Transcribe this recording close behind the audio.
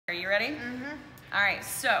Are you ready? All right,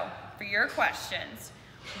 so for your questions,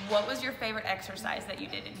 what was your favorite exercise that you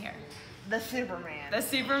did in here? The Superman. The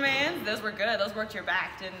Supermans? Those were good. Those worked your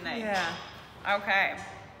back, didn't they? Yeah. Okay.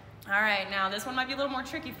 All right, now this one might be a little more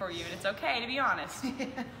tricky for you, and it's okay to be honest.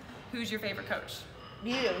 Who's your favorite coach?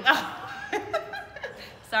 You.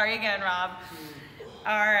 Sorry again, Rob.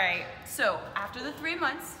 All right, so after the 3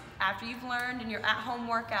 months, after you've learned in your at-home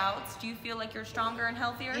workouts, do you feel like you're stronger and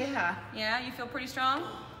healthier? Yeah. Yeah, you feel pretty strong?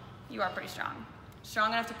 You are pretty strong.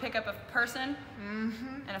 Strong enough to pick up a person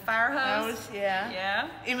and a fire hose? Yeah. Yeah?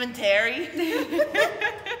 Even Terry.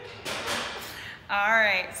 All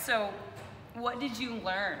right, so what did you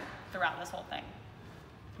learn throughout this whole thing?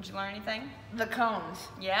 Did you learn anything? The cones.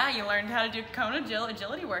 Yeah, you learned how to do cone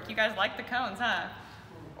agility work. You guys like the cones, huh?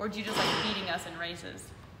 Or did you just like beating us in races?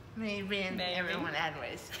 Maybe. Everyone had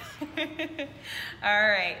races. All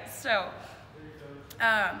right, so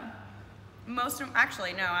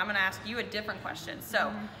actually, no, I'm gonna ask you a different question.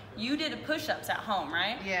 So you did push-ups at home,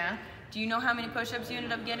 right? Yeah. Do you know how many push-ups you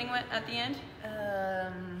ended up getting at the end?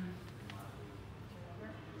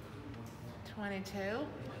 22?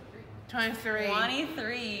 23.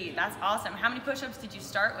 23, that's awesome. How many push-ups did you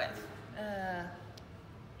start with?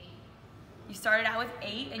 You started out with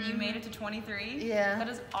 8 and you made it to 23? Yeah. That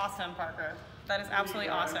is awesome, Parker. That is absolutely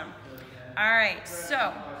awesome. All right,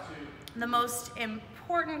 so the most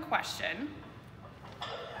important question,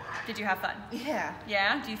 did you have fun? Yeah.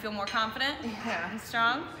 Yeah? Do you feel more confident? Yeah. And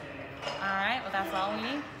strong? All right, well that's all we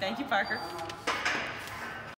need. Thank you, Parker.